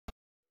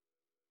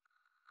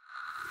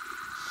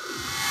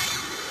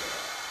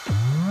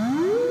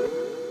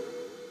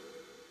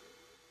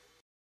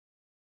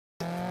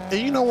And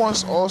you know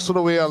what's also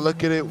the way I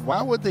look at it?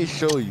 Why would they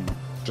show you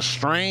the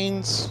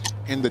strains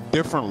and the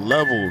different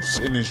levels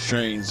in these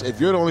strains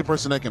if you're the only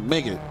person that can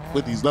make it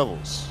with these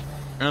levels?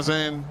 You know what I'm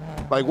saying?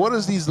 Like, what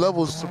is these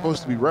levels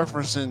supposed to be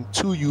referencing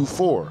to you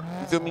for?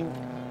 You feel me?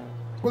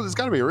 Well, there's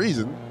got to be a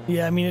reason.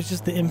 Yeah, I mean, it's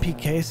just the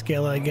MPK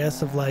scale, I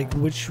guess, of like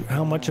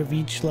how much of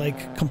each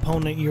like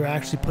component you're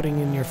actually putting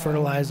in your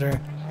fertilizer.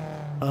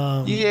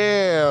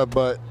 Yeah,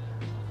 but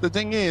the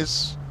thing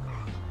is,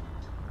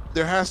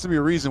 there has to be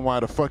a reason why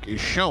the fuck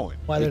it's showing.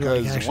 Why they're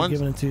like actually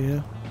giving it to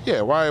you?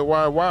 Yeah,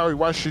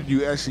 why should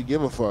you actually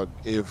give a fuck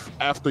if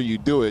after you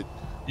do it,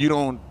 you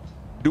don't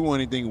do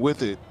anything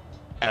with it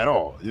at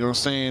all? You know what I'm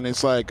saying?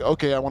 It's like,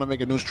 okay, I want to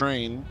make a new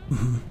strain,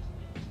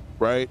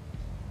 right?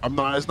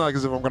 It's not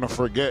as if I'm gonna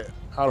forget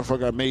how the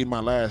fuck I made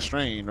my last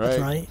strain, right? That's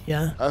right.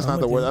 Yeah. That's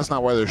not the way. That's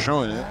not why they're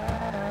showing it.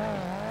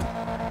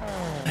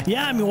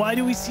 Yeah, I mean, why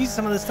do we see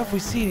some of the stuff we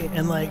see?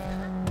 And like,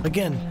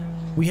 again,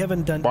 we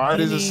haven't done. Why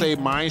does it say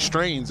my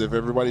strains if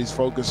everybody's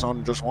focused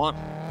on just one?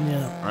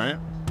 Yeah. Right.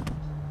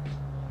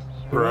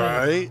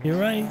 Right. You're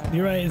right.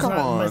 You're right. It's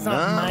not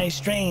my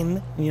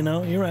strain. You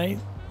know. You're right.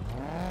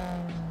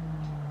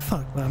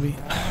 Fuck, Bobby.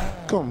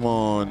 Come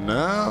on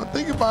now.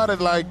 Think about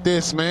it like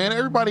this, man.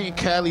 Everybody in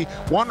Cali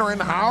wondering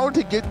how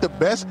to get the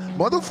best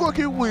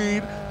motherfucking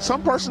weed.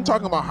 Some person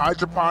talking about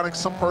hydroponics.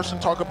 Some person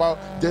talking about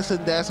this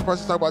and that. Some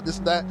person talking about this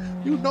and that.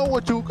 You know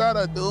what you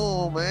gotta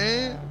do,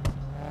 man.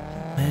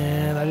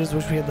 Man, I just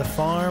wish we had the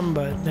farm,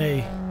 but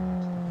hey.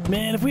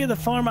 Man, if we had the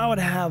farm, I would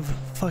have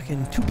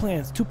fucking two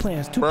plants.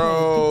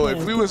 Bro,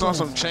 if we was on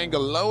some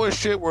Changaloa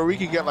shit where we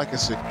could get like a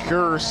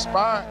secure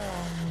spot.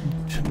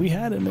 We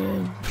had it,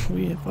 man.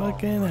 We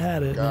fucking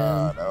had it,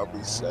 God, man. that would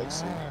be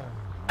sexy.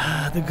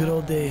 The good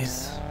old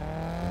days.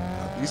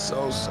 That'd be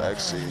so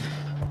sexy.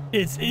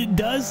 It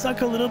does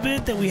suck a little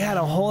bit that we had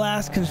a whole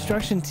ass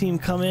construction team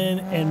come in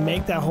and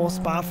make that whole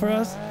spot for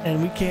us,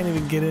 and we can't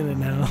even get in it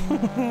now.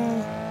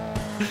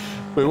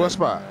 Wait, what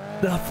spot?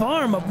 The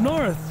farm up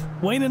north.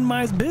 Wayne and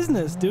my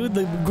business, dude.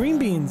 The green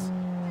beans.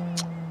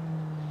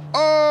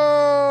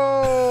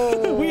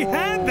 Oh! We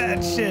had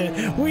that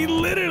shit. We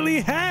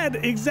literally had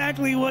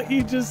exactly what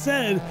you just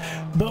said,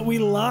 but we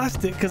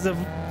lost it because of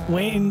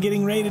Wayne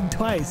getting raided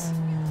twice.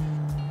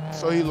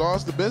 So he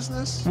lost the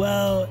business?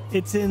 Well,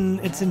 it's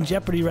in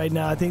jeopardy right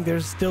now. I think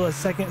there's still a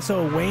second.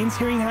 So Wayne's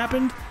hearing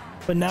happened,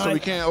 but now we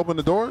can't open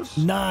the doors?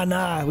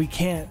 Nah, we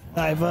can't.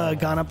 I've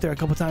gone up there a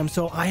couple times,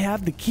 so I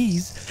have the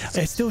keys.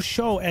 I still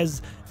show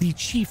as the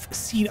chief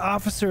seed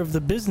officer of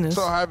the business.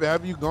 So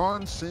have you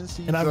gone since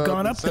he's I've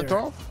gone up sent there.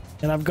 off?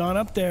 And I've gone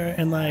up there,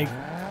 and like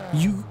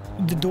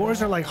the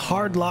doors are like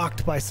hard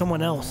locked by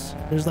someone else.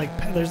 There's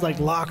like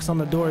locks on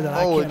the door that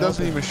I can't it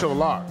doesn't open. even show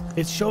locked.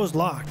 It shows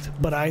locked,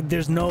 but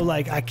there's no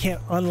like I can't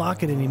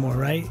unlock it anymore,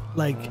 right?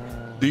 Like,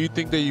 do you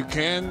think that you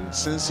can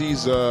since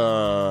he's in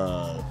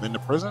the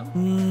prison?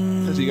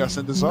 Since he got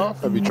sentenced off?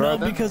 Have you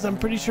tried that? Because I'm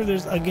pretty sure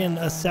there's again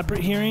a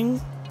separate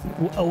hearing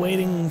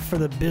awaiting for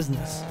the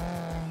business.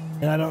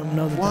 And I don't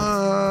know that.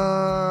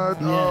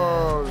 What? Yeah.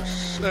 Oh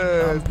shit!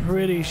 I'm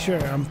pretty sure.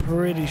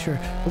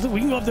 Look, we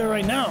can go up there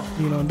right now,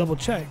 and double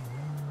check.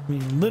 I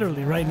mean,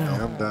 literally right now.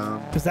 Yeah, I'm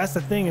down. Because that's the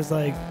thing is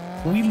like,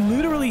 we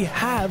literally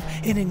have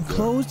an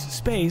enclosed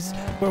space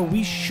where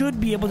we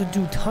should be able to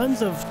do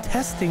tons of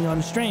testing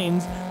on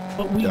strains,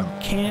 but we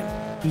can't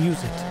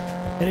use it,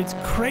 and it's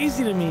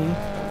crazy to me.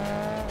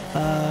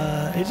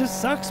 It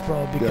just sucks,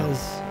 bro.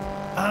 Because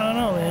I don't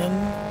know,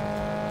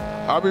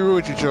 man. I'll be real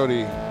with you,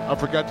 Chodie. I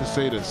forgot to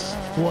say this.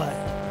 What?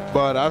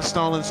 But I've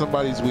stolen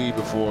somebody's weed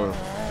before.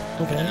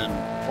 Okay. And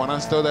when I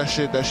stole that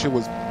shit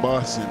was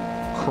busting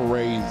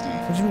crazy.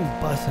 What do you mean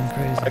busting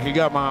crazy? Like, he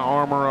got my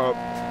armor up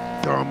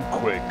dumb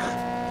quick.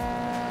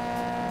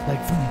 Like,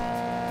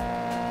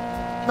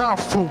 Not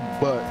fool,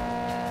 but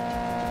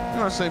you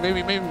know what I'm saying?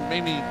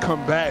 Maybe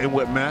combating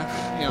with meth.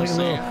 You know what I'm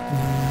saying?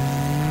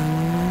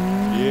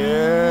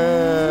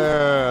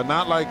 Yeah.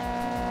 Not like.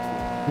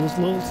 A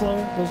little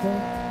slower.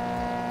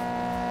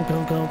 Okay.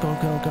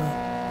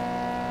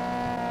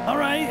 All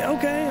right,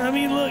 okay. I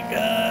mean, look,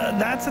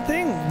 that's the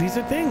thing. These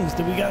are things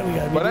that we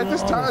got. But that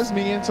just ties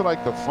me into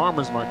like the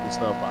farmers market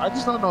stuff. I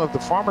just don't know if the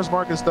farmers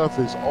market stuff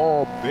is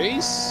all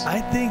base.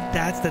 I think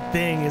that's the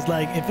thing. Is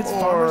like if it's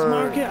farmers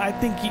market, I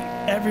think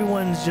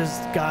everyone's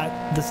just got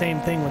the same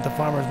thing with the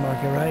farmers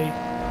market, right?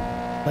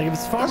 Like if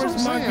it's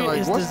farmers market, like,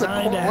 it's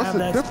designed to have that.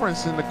 What's the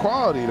difference in the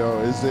quality though?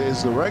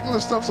 Is the regular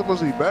stuff supposed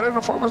to be better than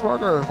the farmers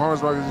market, or the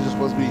farmers market is just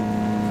supposed to be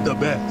the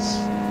best?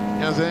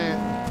 You know what I'm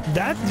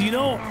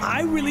saying?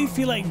 I really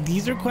feel like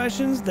these are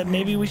questions that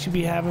maybe we should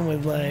be having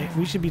with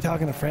we should be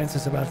talking to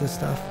Francis about this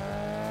stuff.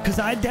 Because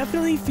I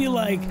definitely feel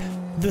like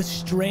the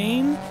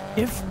strain,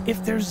 if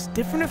there's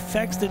different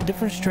effects that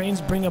different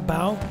strains bring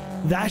about,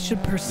 that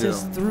should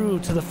persist through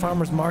to the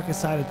farmer's market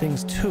side of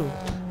things too.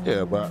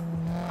 Yeah, but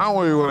I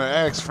don't really want to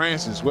ask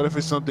Francis. What if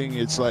it's something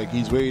it's like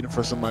he's waiting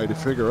for somebody to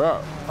figure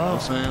out? You know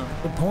what I'm saying?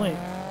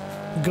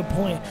 Good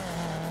point.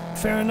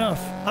 Fair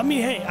enough. I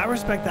mean, hey, I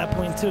respect that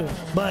point too.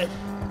 But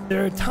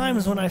there are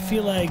times when I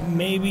feel like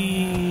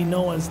maybe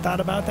no one's thought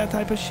about that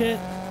type of shit.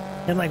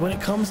 And like when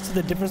it comes to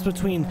the difference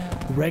between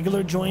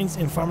regular joints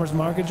and farmers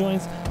market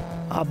joints,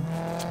 I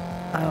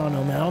don't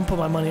know, man. I'm gonna put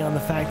my money on the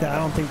fact that I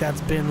don't think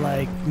that's been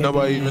like maybe,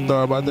 nobody even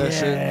thought about that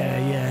shit.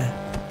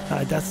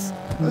 Yeah. That's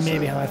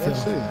maybe how I feel.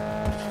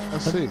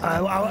 Let's see.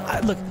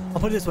 Look, I'll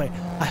put it this way.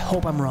 I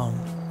hope I'm wrong,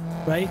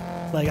 right?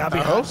 Like I'll be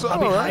hyped. I'll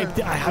be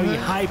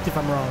hyped if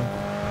I'm wrong.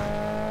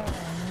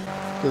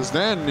 Because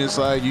then it's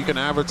like you can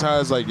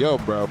advertise like, yo,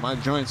 bro, my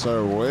joints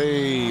are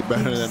way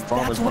better than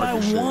farmers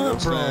market shit.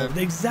 That's what I want,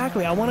 bro.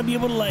 Exactly. I want to be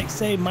able to like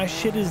say my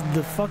shit is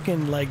the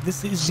fucking like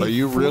this is. So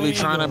you really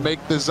trying to make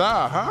this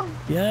out, huh?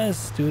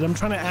 Yes, dude. I'm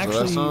trying to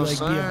actually like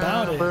be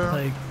about it. Bro.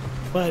 Like,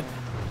 but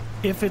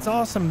if it's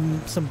all some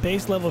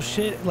base level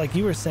shit like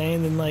you were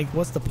saying, then like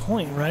what's the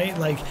point, right?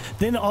 Like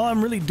then all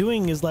I'm really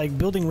doing is like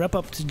building rep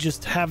up to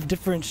just have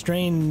different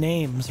strain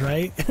names,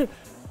 right?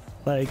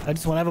 Like I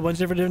just want to have a bunch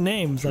of different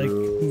names. Like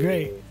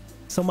great.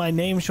 So my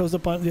name shows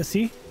up on. You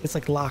see, it's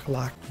like lock.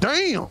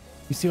 Damn.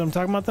 You see what I'm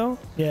talking about though?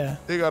 Yeah.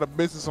 They got a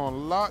business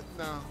on lock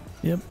now.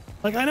 Yep.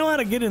 Like I know how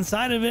to get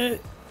inside of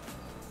it.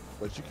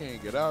 But you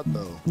can't get out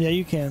though. Yeah,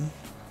 you can.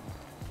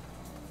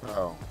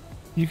 Oh.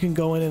 You can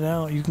go in and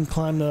out. You can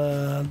climb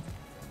the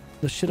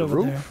shit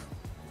over there.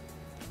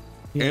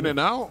 Yeah, in and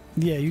out?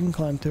 Yeah, you can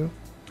climb too.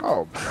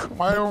 Oh,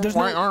 why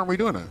aren't we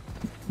doing that?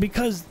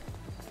 Because,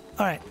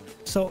 all right.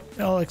 So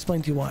I'll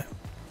explain to you why.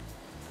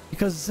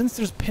 Because since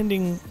there's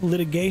pending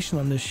litigation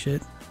on this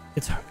shit,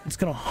 it's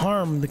gonna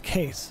harm the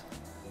case.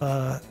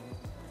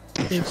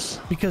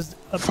 Because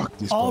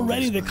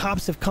already the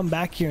cops have come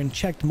back here and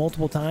checked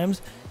multiple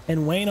times,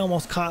 and Wayne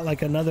almost caught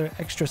like another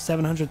extra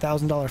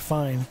 $700,000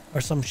 fine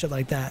or some shit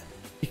like that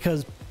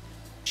because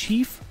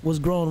Chief was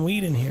growing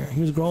weed in here.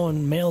 He was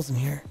growing males in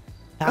here.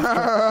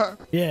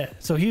 Yeah,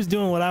 so he was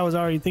doing what I was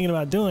already thinking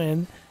about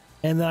doing.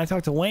 And then I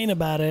talked to Wayne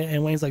about it,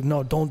 and Wayne's like,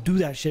 no, don't do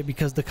that shit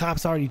because the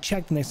cops already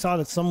checked and they saw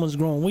that someone's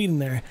growing weed in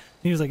there. And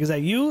he was like, is that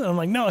you? And I'm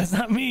like, no, it's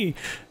not me.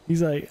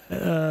 He's like,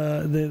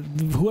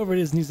 whoever it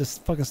is needs to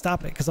fucking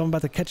stop it because I'm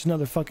about to catch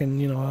another fucking,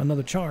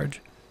 another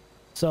charge.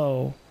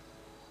 So.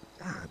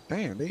 God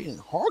damn, they ain't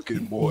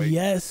hawking, boy.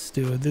 Yes,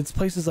 dude. This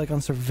place is like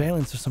on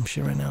surveillance or some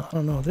shit right now. I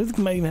don't know. They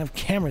might even have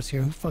cameras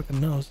here. Who fucking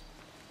knows?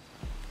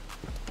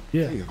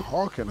 Yeah. They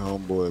hawking,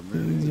 homeboy,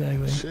 man.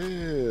 Exactly.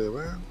 Shit,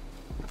 man.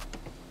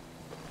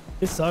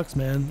 It sucks,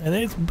 man, and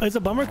it's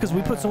a bummer because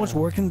we put so much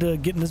work into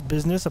getting this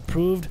business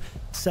approved,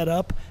 set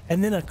up,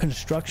 and then a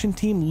construction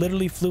team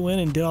literally flew in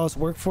and did all this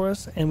work for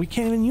us, and we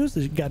can't even use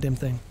this goddamn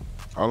thing.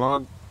 How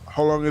long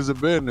has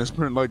it been? It's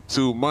been like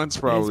 2 months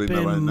probably. It's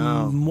been right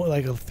now. More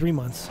like 3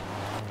 months.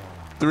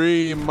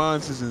 3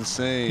 months is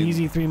insane.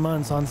 Easy 3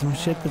 months on some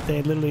shit that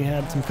they literally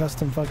had some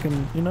custom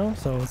fucking,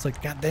 so it's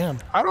like, goddamn.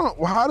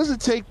 How does it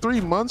take 3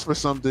 months for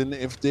something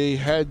if they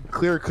had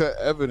clear-cut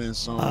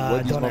evidence on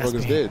what these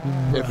motherfuckers did?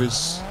 If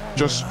it's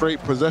just straight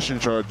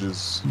possession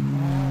charges.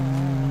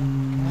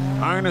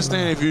 I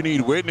understand if you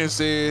need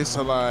witnesses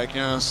to like, you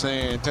know what I'm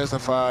saying,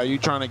 testify, you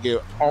trying to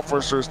get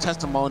officers'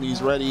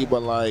 testimonies ready,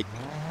 but like,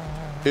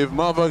 if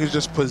motherfuckers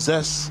just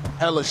possess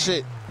hella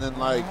shit, then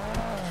like,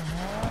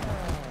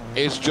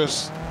 it's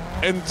just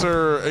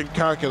enter and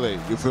calculate,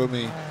 you feel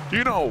me?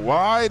 You know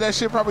why that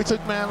shit probably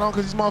took man long?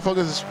 Because these motherfuckers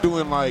is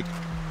doing like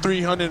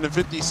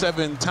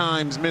 357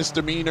 times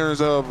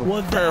misdemeanors of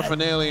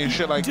paraphernalia and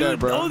shit like that,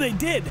 bro. Oh, they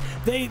did.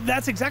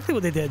 That's exactly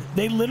what they did.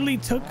 They literally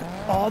took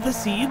all the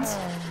seeds,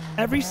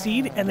 every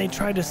seed, and they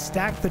tried to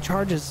stack the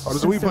charges. Oh,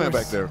 there's a weed plant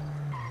back there.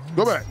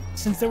 Go back.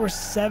 Since there were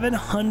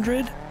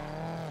 700.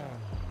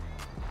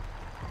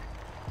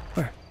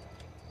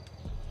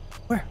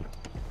 Where?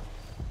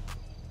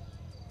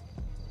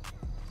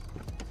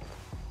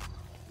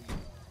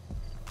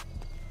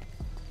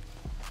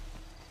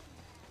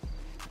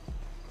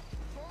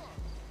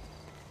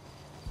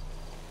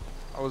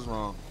 I was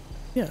wrong.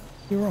 Yeah,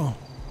 you're wrong.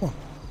 Come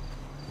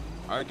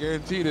on. I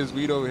guarantee there's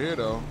weed over here,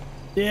 though.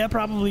 Yeah,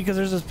 probably because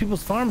there's just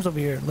people's farms over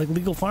here, like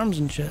legal farms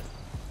and shit.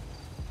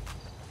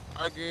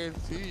 I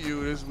guarantee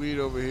you there's weed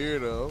over here,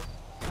 though.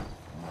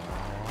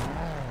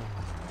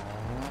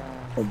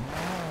 Well,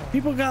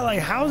 people got like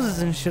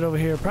houses and shit over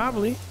here,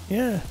 probably.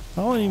 Yeah,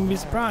 I wouldn't even be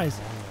surprised.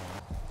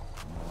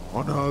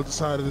 On the other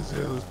side of this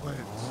hill is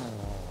plants.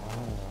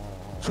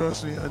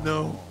 Trust me, I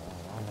know.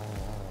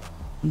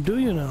 Do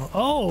you know?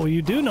 Oh,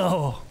 you do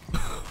know.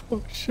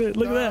 Oh shit,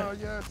 look at that.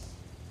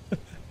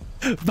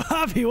 Yes.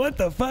 Bobby, what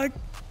the fuck?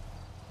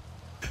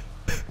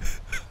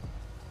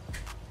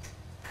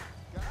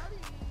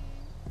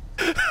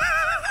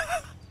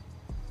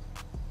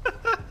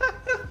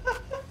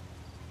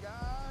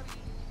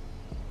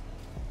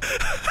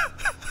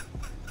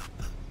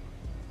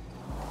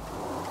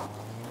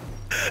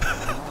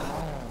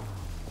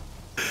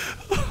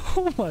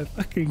 Oh my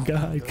fucking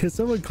god, can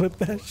someone clip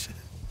that shit?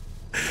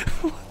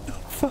 What the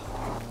fuck?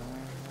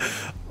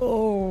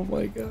 Oh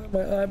my god,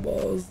 my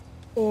eyeballs.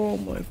 Oh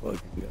my fucking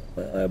god,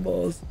 my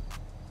eyeballs.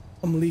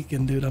 I'm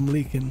leaking, dude, I'm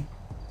leaking.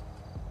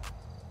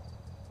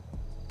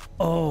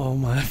 Oh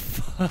my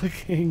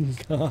fucking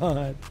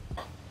god.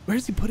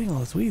 Where's he putting all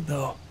this weed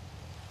though?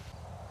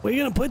 Where are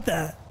you gonna put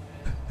that?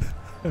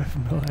 I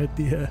have no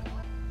idea.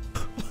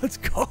 Let's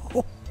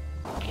go.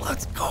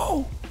 Let's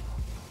go.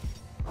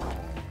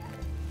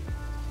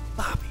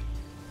 Bobby.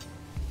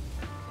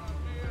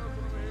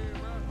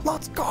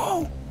 Let's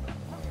go.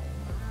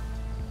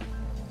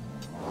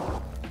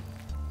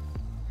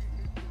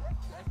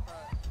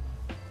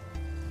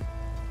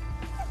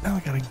 Now I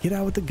gotta get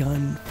out with the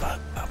gun. Fuck,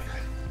 Bobby.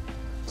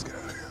 Let's get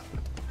out of here.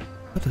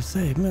 What to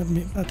say?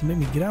 About to make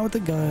me get out with the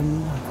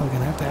gun. I'm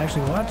fucking have to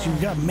actually watch you.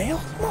 You got mail?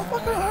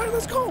 Motherfucker. All right,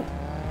 let's go.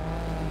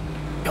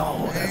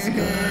 Yo, that's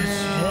good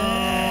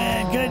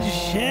shit. Good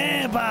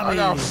shit, Bobby. I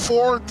got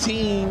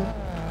 14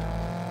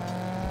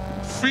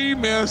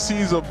 female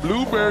seeds of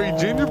blueberry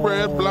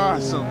gingerbread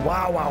blossom.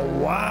 Wow, wow,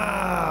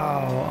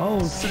 wow.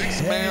 Oh,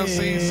 6 male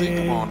seeds. See,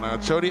 come on now,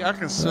 Chodie. I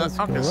can sniff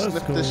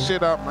this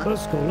shit out, man.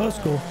 Let's go, let's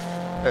go.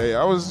 Hey,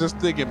 I was just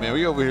thinking, man,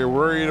 we over here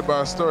worried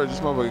about storage. This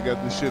motherfucker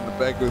got this shit in the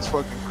back of his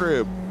fucking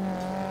crib.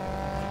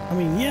 I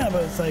mean, yeah,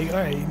 but it's like, all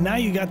right, now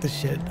you got the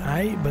shit, all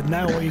right? But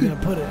now where are you going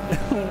to put it?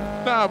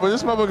 Nah, but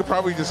this motherfucker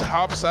probably just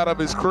hops out of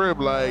his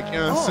crib, like, you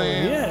know what I'm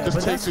saying? Yeah,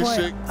 just takes his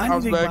shit,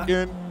 hops back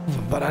in.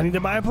 But I need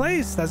to buy a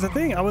place. That's the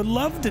thing. I would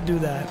love to do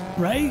that,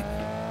 right?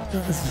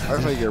 That's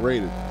how you get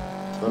rated.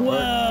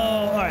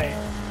 Well, all right.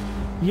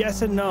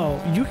 Yes and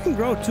no. You can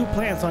grow 2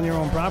 plants on your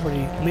own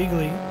property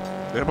legally.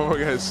 That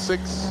motherfucker has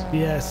 6.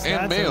 Yes,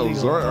 and that's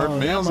males. illegal. Are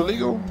males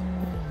illegal?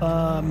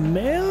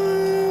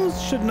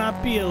 Males should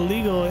not be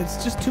illegal.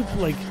 It's just too,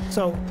 like,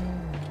 so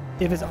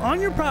if it's on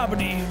your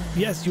property,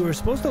 yes, you are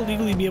supposed to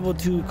legally be able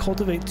to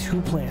cultivate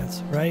 2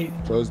 plants, right?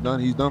 So it's done.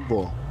 He's done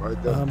for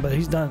right there. But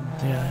he's done.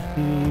 Yeah,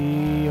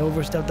 he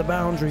overstepped the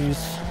boundaries.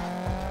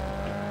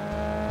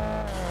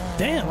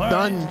 Damn. All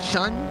done, right.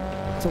 son.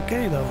 It's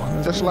okay though.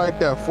 That's just good. like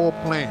that. 4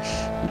 plants.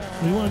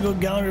 You want to go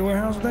gallery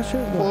warehouse with that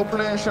shit? 4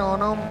 plants on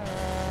them.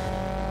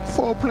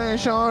 4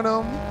 plants on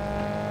them.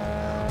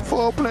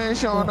 4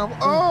 plants on them.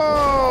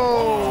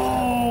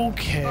 Oh.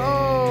 Okay.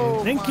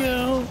 Oh, thank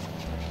you.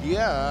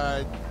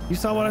 Yeah. You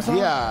saw what I saw?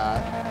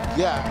 Yeah.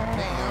 Yeah.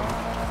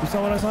 Damn. You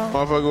saw what I saw?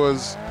 Motherfucker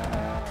was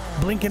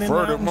blinking in and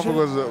out and shit? Motherfucker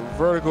was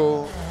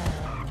vertical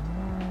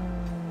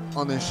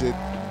on this shit.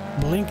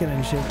 Blinking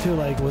and shit too.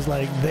 Like was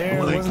like there,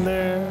 Blinking. wasn't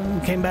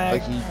there, came back.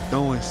 Like he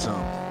doing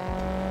something.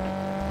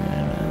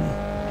 Yeah,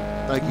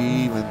 man. Like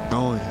he even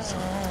doing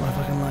something. It's my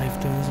fucking life,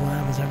 dude. This is what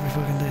happens every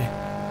fucking day.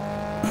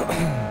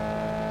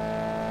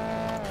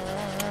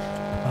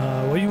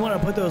 Where you want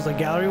to put those, like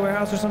gallery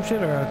warehouse or some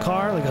shit, or a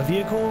car, like a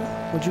vehicle?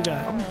 What you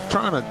got? I'm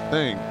trying to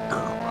think.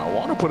 I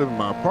want to put it in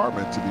my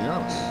apartment, to be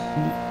honest.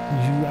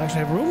 You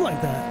actually have room like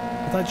that?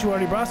 I thought you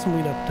already brought some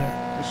weed up there.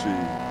 Let's see.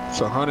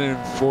 It's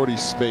 140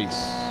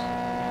 space.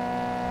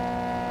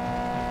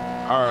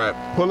 All right,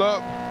 pull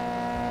up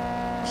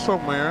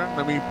somewhere.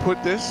 Let me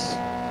put this.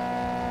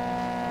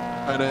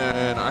 And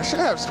then I should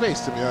have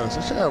space, to be honest.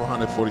 I should have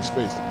 140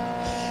 space.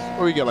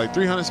 What we got, like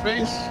 300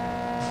 space?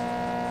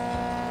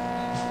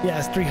 Yeah,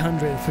 it's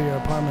 300 for your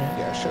apartment.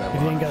 Yeah, I should have.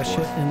 If you ain't got shit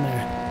 140. in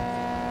there.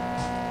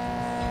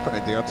 I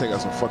think I'll take out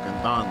some fucking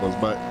dongles.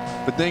 But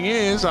the thing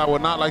is, I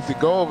would not like to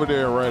go over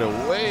there right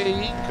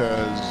away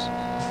because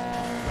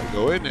I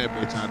go in there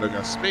every time I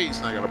got space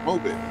and I gotta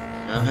move it. You know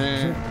what I'm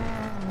saying?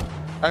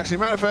 Actually,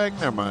 matter of fact,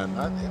 never mind.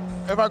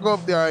 If I go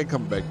up there, I ain't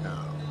coming back down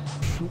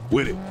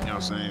with it. You know what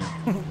I'm saying?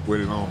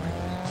 With it on me.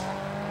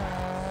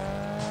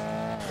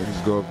 I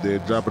just go up there,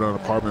 drop it on the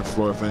apartment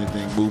floor if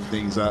anything, move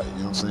things out. You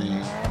know what I'm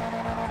saying?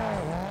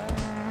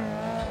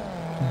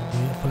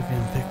 Get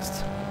fucking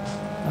fixed.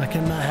 I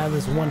cannot have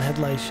this one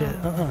headlight shit.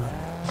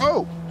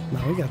 Oh! No,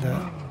 we got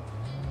that.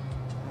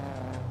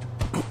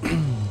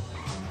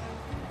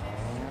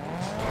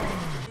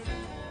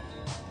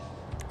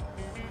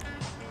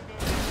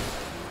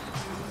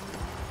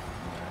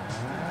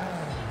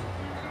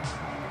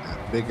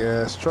 Big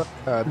ass truck.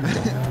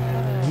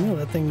 You know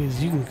that thing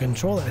is, you can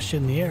control that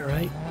shit in the air,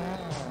 right?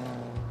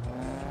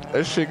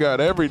 That shit got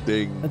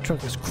everything. That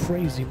truck is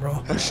crazy,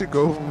 bro. That shit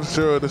go from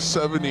 0 to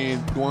 70 in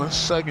 1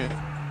 second.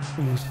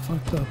 It was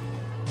fucked up.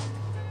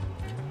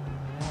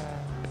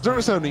 0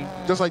 to 70,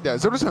 just like that.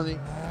 0 to 70.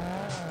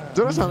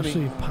 0 to 70.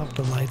 Actually pop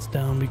the lights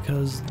down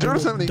because 0 to the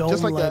 70, dome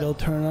just like light that. will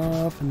turn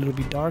off and it'll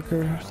be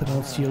darker so I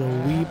don't see a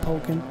little weed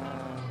poking.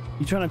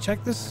 You trying to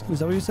check this? Is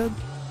that what you said?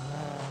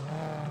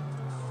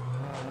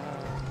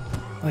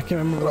 I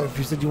can't remember if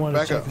you said you wanted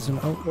Back to check up. this or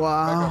not. Oh,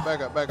 Wow.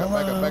 Back up, back up,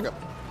 back up, back up, back up.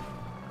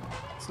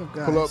 So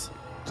guys, Pull up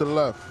to the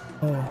left.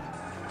 oh.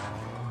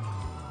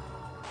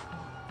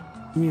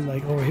 You mean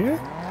like over here?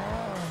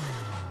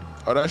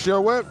 Oh, that's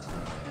your whip?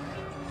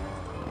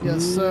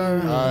 yes,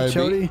 sir. All right,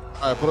 Chodie?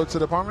 All right, pull up to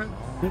the apartment.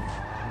 Yep.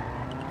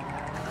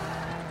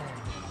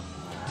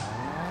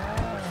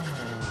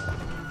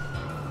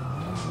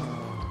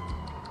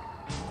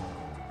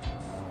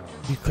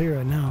 You clear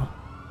it now.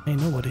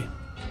 Ain't nobody.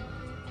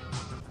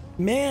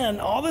 Man,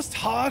 all this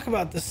talk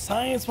about the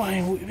science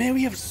behind, man,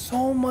 we have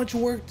so much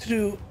work to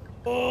do.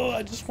 Oh,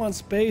 I just want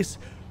space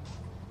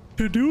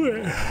to do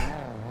it.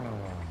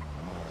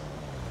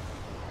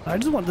 I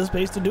just want the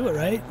space to do it,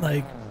 right?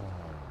 Like,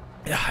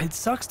 yeah, it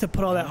sucks to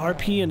put all that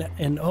RP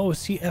and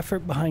OC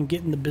effort behind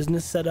getting the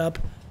business set up,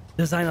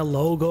 design a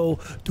logo,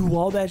 do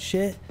all that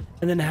shit,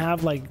 and then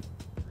have like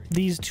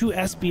these two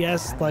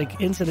SBS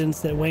like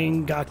incidents that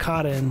Wayne got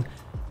caught in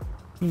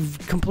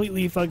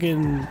completely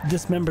fucking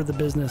dismember the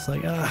business.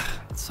 Like,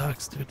 it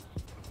sucks, dude.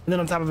 And then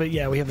on top of it,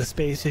 yeah, we have the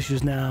space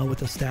issues now with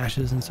the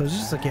stashes, and so it's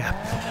just like,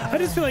 yeah, I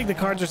just feel like the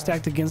cards are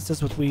stacked against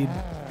us with weed.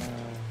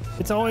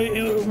 It's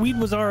always weed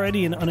was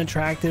already an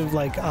unattractive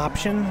like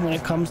option when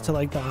it comes to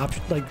like the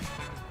option, like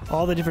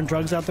all the different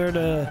drugs out there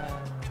to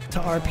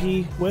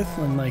RP with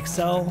and like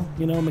sell,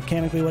 you know,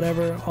 mechanically,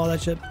 whatever, all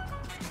that shit.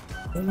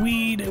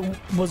 Weed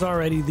was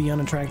already the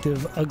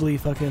unattractive, ugly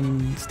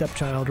fucking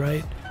stepchild,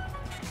 right?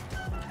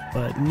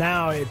 But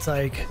now it's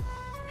like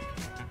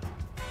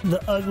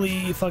the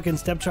ugly fucking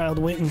stepchild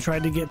went and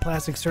tried to get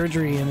plastic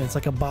surgery, and it's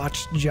like a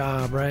botched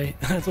job, right?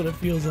 That's what it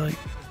feels like.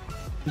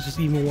 It's just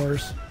even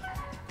worse.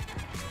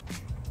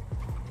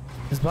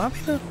 Is Bobby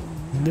the?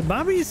 Did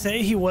Bobby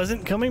say he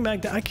wasn't coming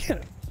back? I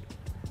can't.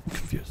 I'm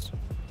confused.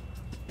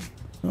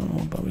 I don't know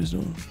what Bobby's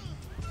doing.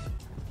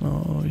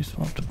 Oh, he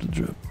swapped up the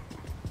drip.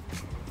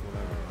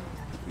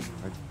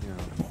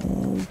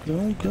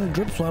 Okay.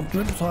 Drip swap,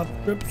 drip swap,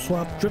 drip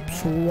swap, drip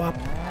swap.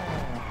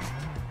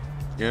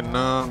 You know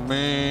what I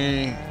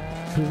mean?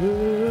 You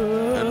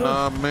know what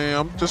I mean?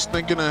 I'm just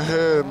thinking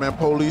ahead, man.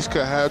 Police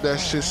could have that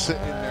shit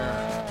sitting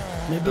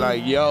there. Maybe.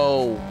 Like,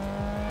 yo,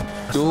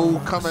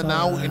 dude coming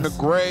out in the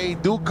gray.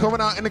 Dude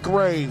coming out in the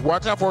gray.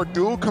 Watch out for a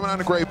dude coming out in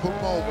the gray. Pull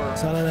him over.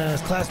 Solid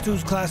ass. Class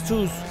 2s, class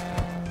 2s.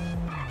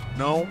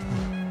 No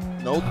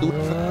dude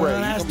in the gray.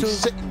 He's gonna be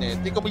sitting there.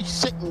 They're gonna be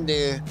sitting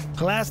there.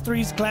 Class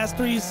 3s, class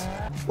 3s.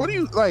 What do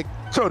you, like,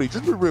 Chodie,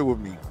 just be real with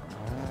me.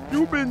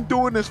 You've been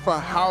doing this for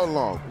how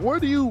long?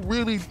 What do you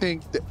really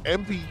think the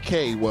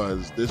MPK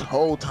was this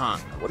whole time?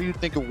 What do you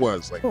think it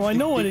was? Like, oh, I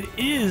know what it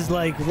is.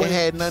 Like, it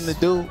had nothing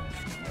to do.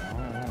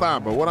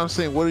 Fine, but what I'm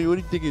saying, what do you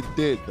think it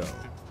did though?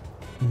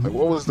 Like,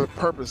 what was the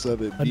purpose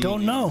of it? I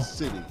don't know. In the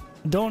city?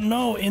 Don't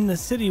know in the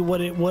city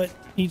what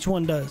each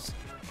one does.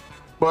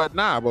 But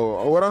nah,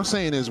 but what I'm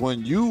saying is,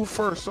 when you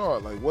first saw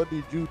it, like, what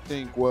did you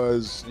think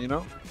was, you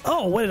know?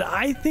 Oh, what did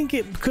I think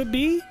it could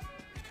be?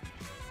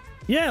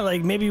 Yeah,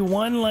 like maybe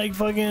one like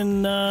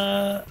fucking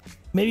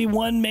maybe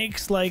one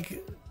makes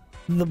like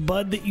the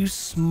bud that you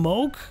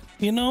smoke,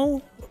 you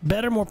know,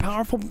 better, more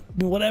powerful,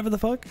 whatever the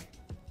fuck.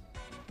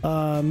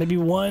 Maybe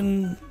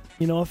one,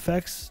 you know,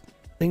 affects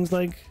things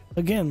like,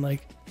 again,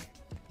 like.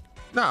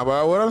 Nah,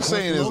 but what I'm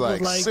saying is,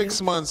 like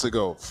 6 months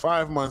ago,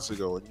 5 months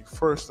ago, when you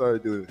first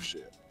started doing this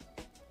shit,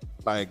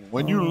 like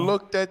when you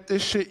looked at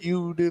this shit,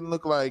 you didn't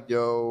look like,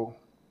 yo,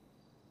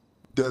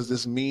 does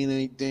this mean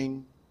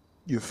anything?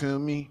 You feel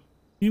me?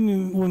 You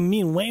mean when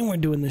me and Wayne were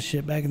doing this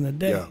shit back in the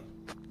day? Yeah.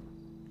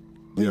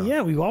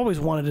 Yeah, we always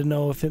wanted to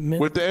know if it meant...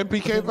 With the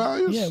MPK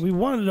values? Yeah, we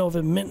wanted to know if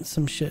it meant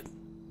some shit.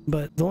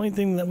 But the only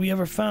thing that we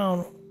ever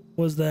found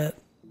was that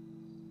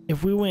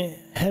if we went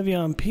heavy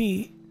on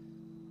P,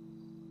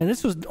 and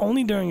this was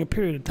only during a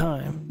period of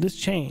time, this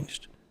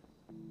changed.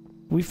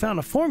 We found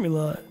a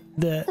formula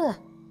that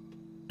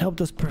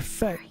helped us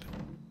perfect.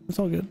 It's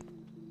all good.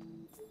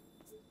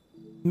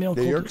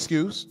 Your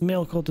excuse.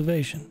 Male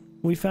cultivation.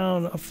 We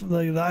found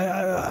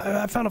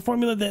I found a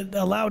formula that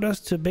allowed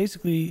us to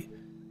basically,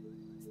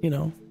 you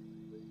know,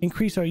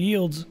 increase our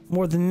yields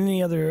more than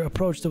any other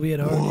approach that we had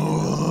already.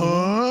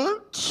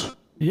 What?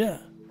 Yeah,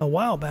 a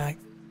while back.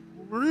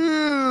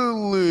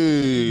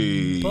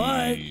 Really?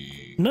 But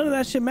none of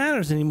that shit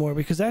matters anymore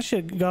because that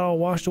shit got all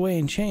washed away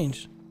and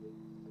changed.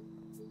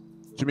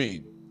 What do you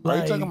mean? Are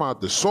you talking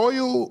about the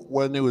soil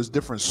when there was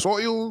different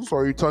soils,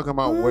 or are you talking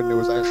about when there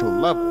was actual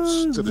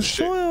levels to the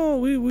shit? Soil,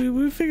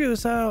 we figured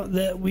this out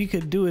that we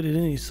could do it in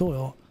any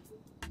soil.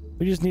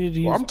 We just needed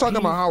to use. Well, I'm talking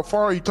about how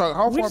far are you talking?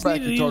 How far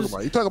back you talking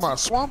about? You talking about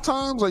swamp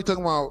times, or are you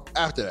talking about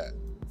after that?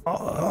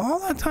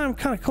 All that time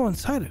kind of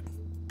coincided.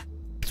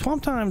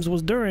 Swamp times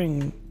was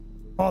during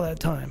all that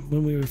time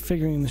when we were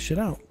figuring the shit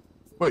out.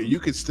 But you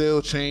could still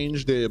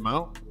change the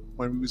amount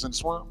when we was in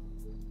swamp.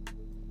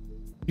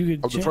 You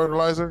could of the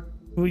fertilizer.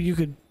 Well, you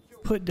could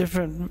put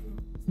different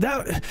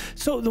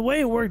so the way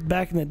it worked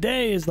back in the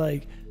day is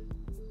like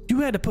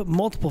you had to put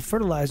multiple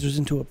fertilizers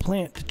into a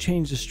plant to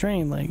change the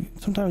strain. Like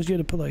sometimes you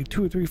had to put like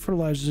 2 or 3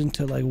 fertilizers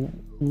into like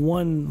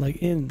one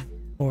like in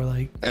or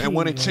like. And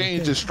when it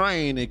changed the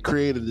strain, it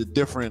created a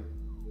different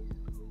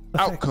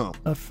outcome.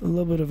 A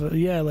little bit of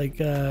a like.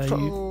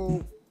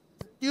 So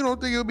you don't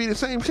think it would be the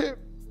same shit?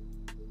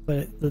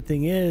 But the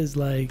thing is,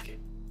 like,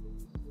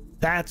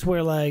 that's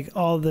where like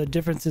all the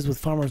differences with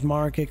farmers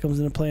market comes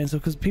into play. And so,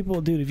 because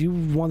people, dude, if you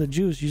want the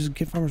juice, you just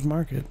get farmers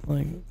market.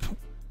 Like,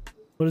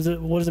 what does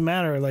it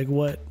matter? Like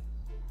what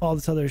all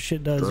this other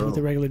shit does with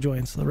the regular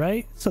joints,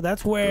 right? So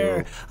that's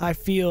where I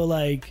feel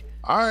like.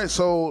 All right,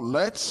 so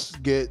let's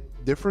get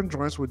different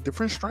joints with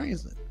different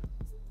strains then.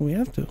 We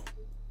have to.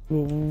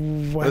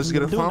 Well, let's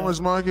get a farmers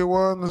market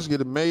one. Let's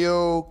get a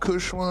Mayo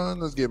Kush one.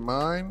 Let's get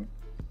mine,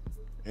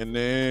 and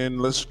then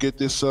let's get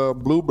this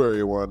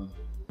blueberry one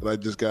that I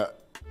just got.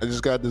 I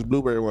just got this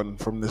blueberry one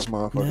from this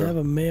motherfucker. I have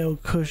a Mayo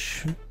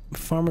Kush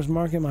farmers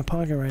market in my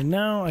pocket right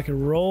now. I could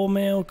roll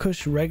Mayo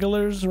Kush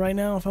regulars right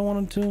now if I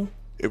wanted to.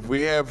 If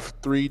we have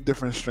 3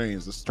 different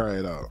strains, let's try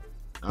it out.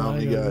 I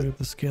only gotta got. rip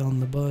the scale in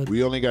the bud.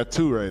 We only got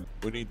 2 right.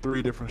 We need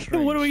 3 different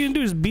strings. What are we gonna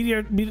do? Is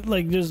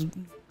like just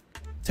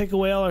take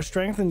away all our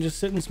strength and just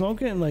sit and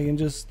smoke it and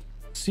just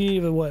see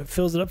if it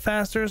fills it up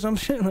faster or some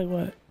shit? Like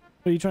what?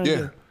 What are you trying to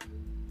do?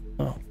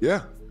 Oh.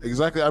 Yeah,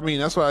 exactly. I mean,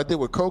 that's what I did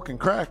with coke and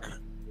crack.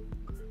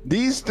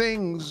 These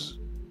things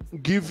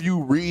give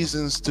you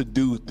reasons to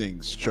do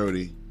things,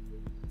 Chodie.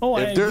 Oh,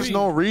 if there's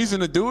no reason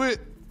to do it,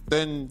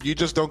 then you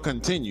just don't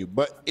continue.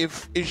 But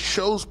if it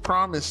shows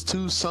promise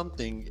to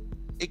something,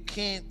 it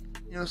can't,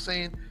 you know what I'm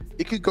saying?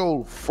 It could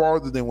go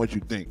farther than what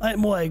you think. I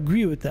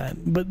agree with that.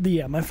 But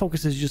yeah, my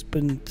focus has just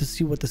been to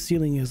see what the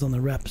ceiling is on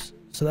the reps.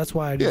 So that's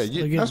why I just,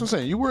 that's what I'm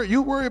saying.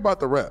 You worry about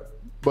the rep,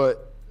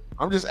 but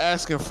I'm just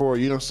asking for,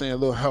 you know what I'm saying, a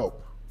little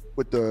help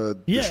with the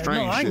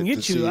strange I can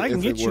get you. I can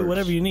get you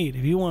whatever you need.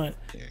 If you want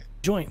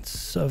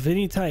joints of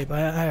any type, I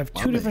have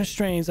 2 different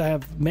strains. I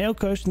have male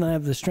kush and I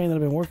have the strain that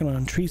I've been working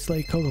on, tree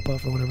slate cocoa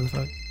puff or whatever the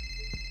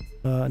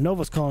fuck.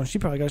 Nova's calling. She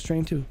probably got a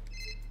strain too.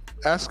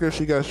 Ask her if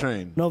she got a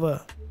strain.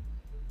 Nova.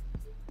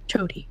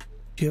 Chodie.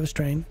 Do you have a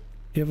strain?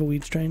 Do you have a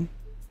weed strain?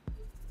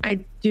 I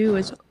do.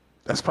 It's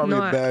That's probably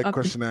a bad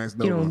question to ask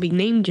Nova. You know, big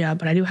name job,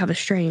 but I do have a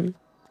strain.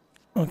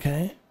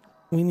 Okay.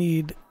 We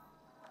need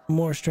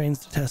more strains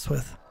to test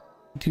with.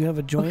 Do you have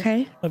a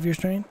joint of your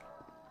strain?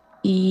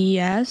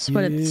 Yes,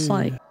 but it's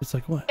like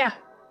what? Yeah,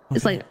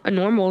 it's like a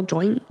normal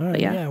joint. All right,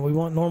 yeah. Yeah, we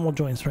want normal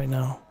joints right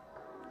now.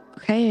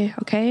 Okay.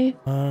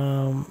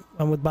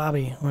 I'm with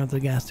Bobby. We're at the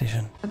gas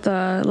station. At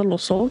the little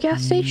soul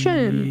gas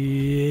station.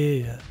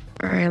 Yeah.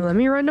 All right, let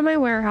me run to my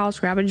warehouse,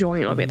 grab a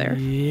joint. I'll be there.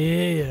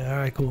 Yeah. All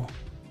right, cool. All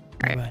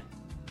right. Bye.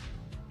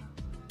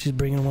 She's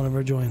bringing one of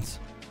her joints.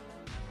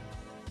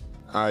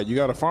 All right, you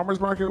got a farmer's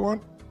market one?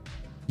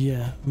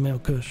 Yeah, male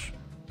kush.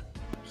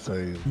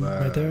 Say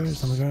right there,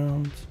 it's on the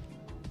ground.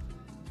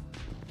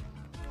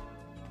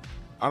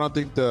 I don't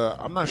think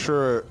I'm not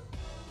sure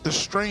the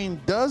strain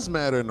does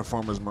matter in the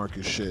farmer's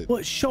market shit. Well,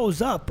 it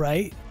shows up,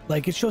 right?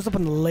 Like it shows up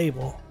on the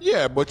label.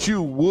 Yeah, but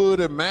you would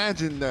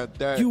imagine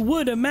that you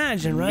would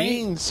imagine, right?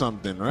 Means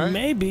something, right?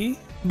 Maybe,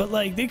 but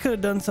like they could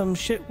have done some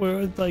shit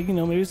where, like, you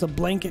know, maybe it's a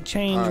blanket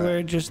change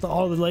where just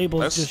all the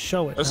labels just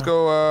show it. Let's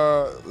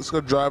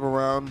go drive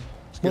around.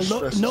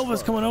 Well,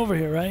 Nova's coming over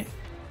here, right?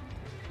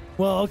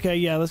 Well, okay,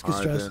 yeah, let's get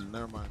stressed. Then,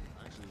 never mind.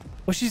 Actually,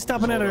 well, she's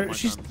stopping at her.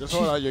 Just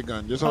hold out your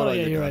gun. Just hold out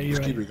your gun.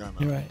 Just keep your gun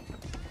out. You're right.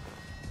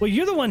 Well,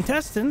 you're the one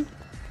testing.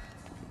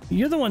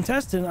 You're the one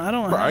testing. I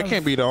don't. I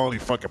can't be the only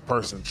fucking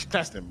person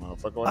testing,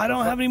 motherfucker. I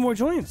don't have any more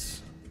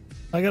joints.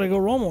 I gotta go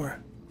roll more.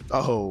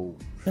 Oh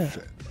yeah.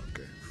 Shit.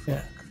 Okay.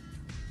 Yeah.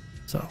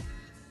 So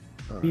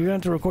you're gonna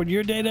have to record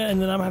your data,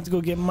 and then I'm gonna have to go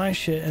get my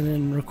shit and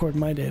then record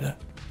my data.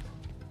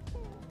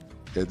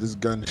 Yeah, this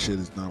gun shit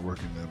is not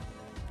working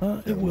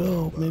then. It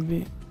will,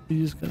 maybe.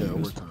 You just gotta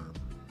over time.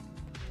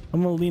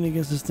 I'm gonna lean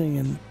against this thing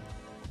and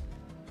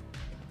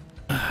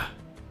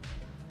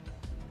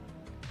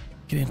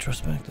get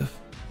introspective.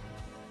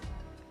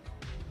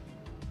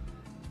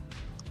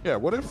 Yeah,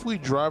 what if we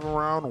drive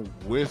around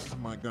with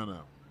my gun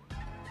out?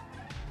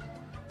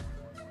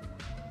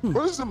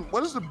 What is the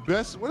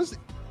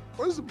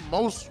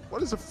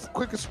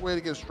quickest way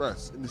to get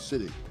stressed in the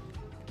city?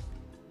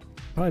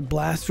 Probably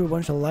blast through a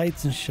bunch of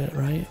lights and shit,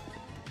 right?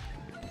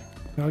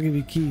 I'll give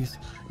you keys.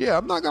 Yeah,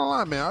 I'm not gonna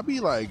lie, man. I'll be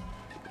like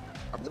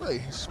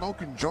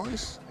smoking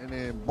joints, and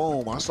then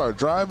boom, I start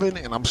driving,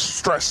 and I'm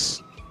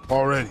stressed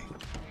already.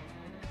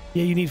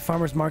 Yeah, you need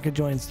farmers market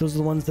joints. Those are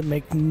the ones that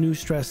make new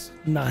stress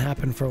not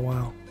happen for a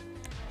while.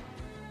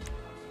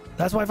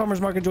 That's why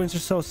farmers market joints are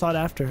so sought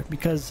after,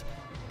 because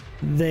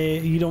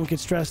you don't get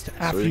stressed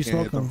after you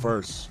smoke them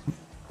first.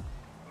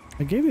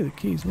 I gave you the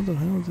keys. What the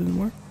hell? It didn't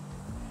work.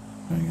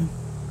 Try again.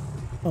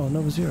 Oh,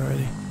 Nova's here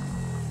already.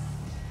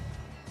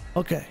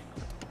 Okay.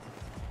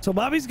 So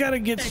Bobby's got to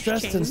get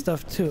stressed Chang. and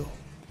stuff too.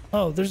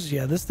 Oh, there's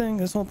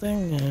this whole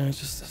thing. Yeah, it's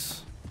just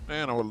this.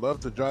 Man, I would love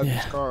to drive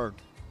this car.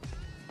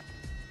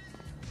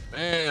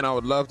 Man, I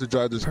would love to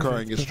drive this car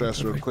and get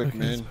stressed real quick,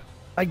 man.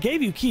 I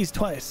gave you keys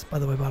twice, by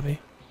the way, Bobby.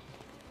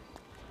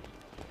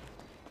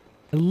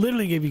 I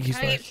literally gave you keys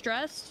Can I twice. get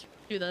stressed?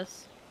 Do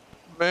this.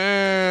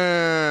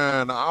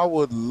 Man, I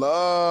would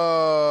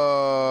love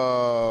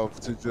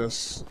to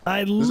just.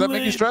 Does that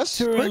make you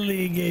stressed? I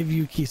literally gave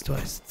you keys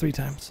twice, 3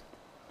 times.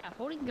 Yeah,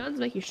 holding guns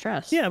make you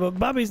stressed. Yeah, but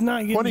Bobby's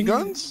not getting. 20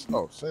 guns?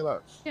 Oh, say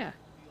less. Yeah.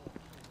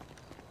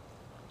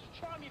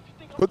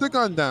 Put the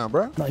gun down,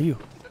 bro. Not you.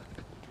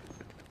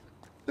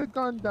 Put the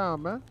gun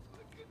down, man.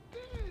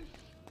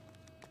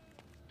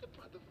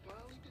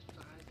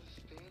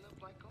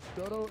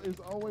 Dodo is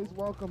always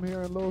welcome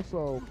here in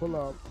Loso. Pull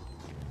up.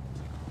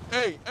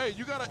 Hey,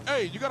 you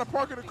gotta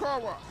park in the car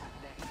wash.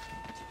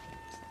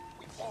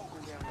 We all go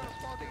down there.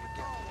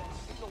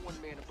 Ain't no one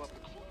man above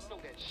the crew. You know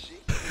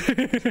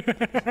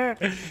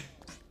that shit.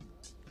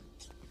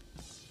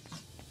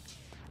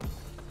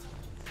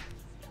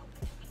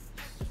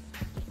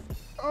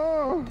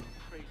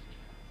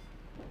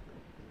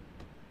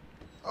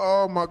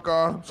 Oh my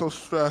God, I'm so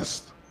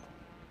stressed.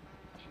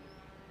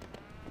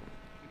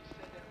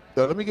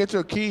 Yo, let me get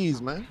your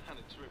keys, man.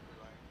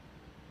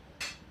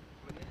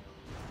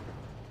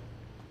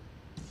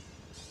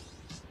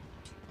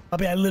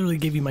 Bobby, I literally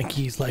gave you my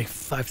keys like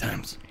 5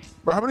 times.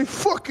 Bro, how many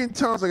fucking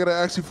times I gotta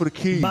ask you for the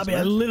keys, Bobby,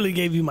 man? I literally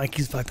gave you my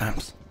keys 5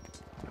 times.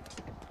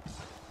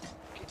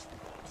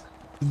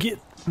 Get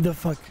the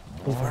fuck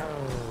over.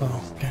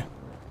 Oh, okay.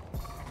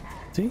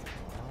 See?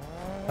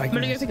 I'm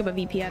gonna go pick up a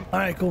VPN. All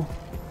right, cool.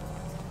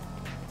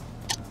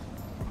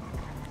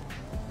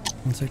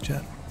 One sec,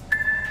 chat.